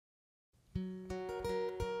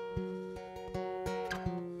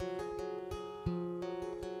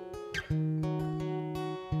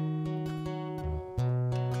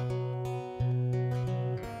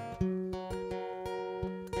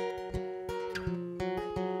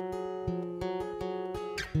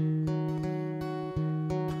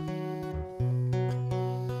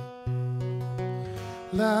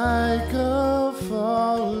like a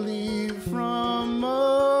fall leaf from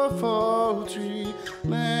a fall tree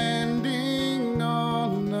landing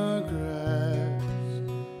on the grass,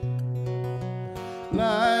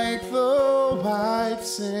 like the white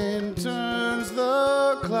sand turns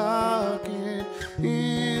the clock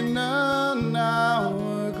in an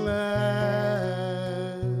hourglass.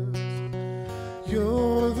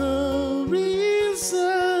 You're the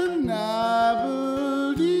reason I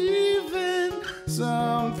believe in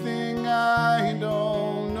something I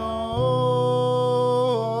don't know.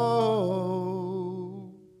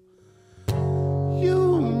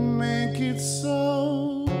 You make it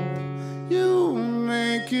so, you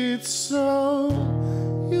make it so,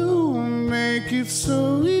 you make it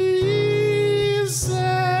so easy.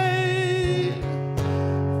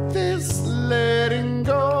 This letting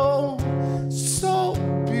go, so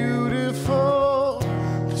beautiful,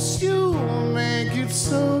 'cause you make it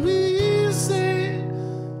so easy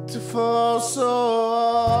to fall so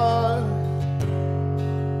hard,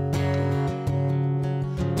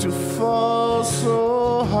 to fall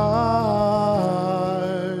so hard.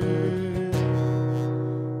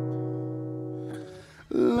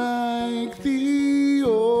 Like the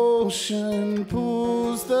ocean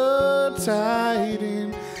pulls the tide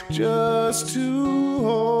in just to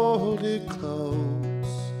hold it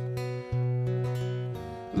close,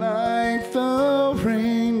 like the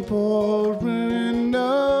rain pouring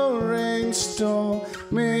a rainstorm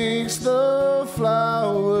makes the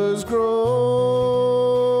flowers grow.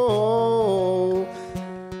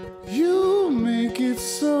 You make it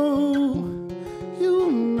so,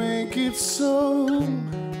 you make it so,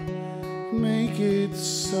 make it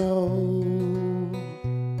so.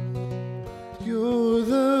 You're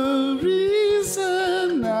the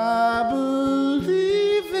reason I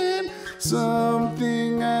believe in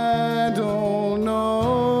something I don't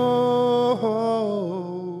know.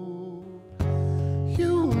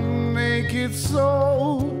 You make it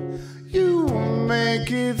so, you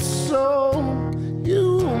make it so,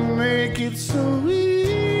 you make it so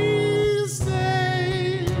easy.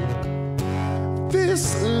 This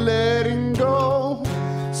letting go,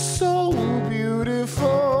 so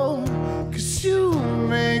beautiful, 'cause you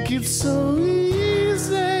make it so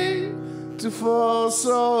easy to fall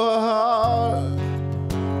so hard.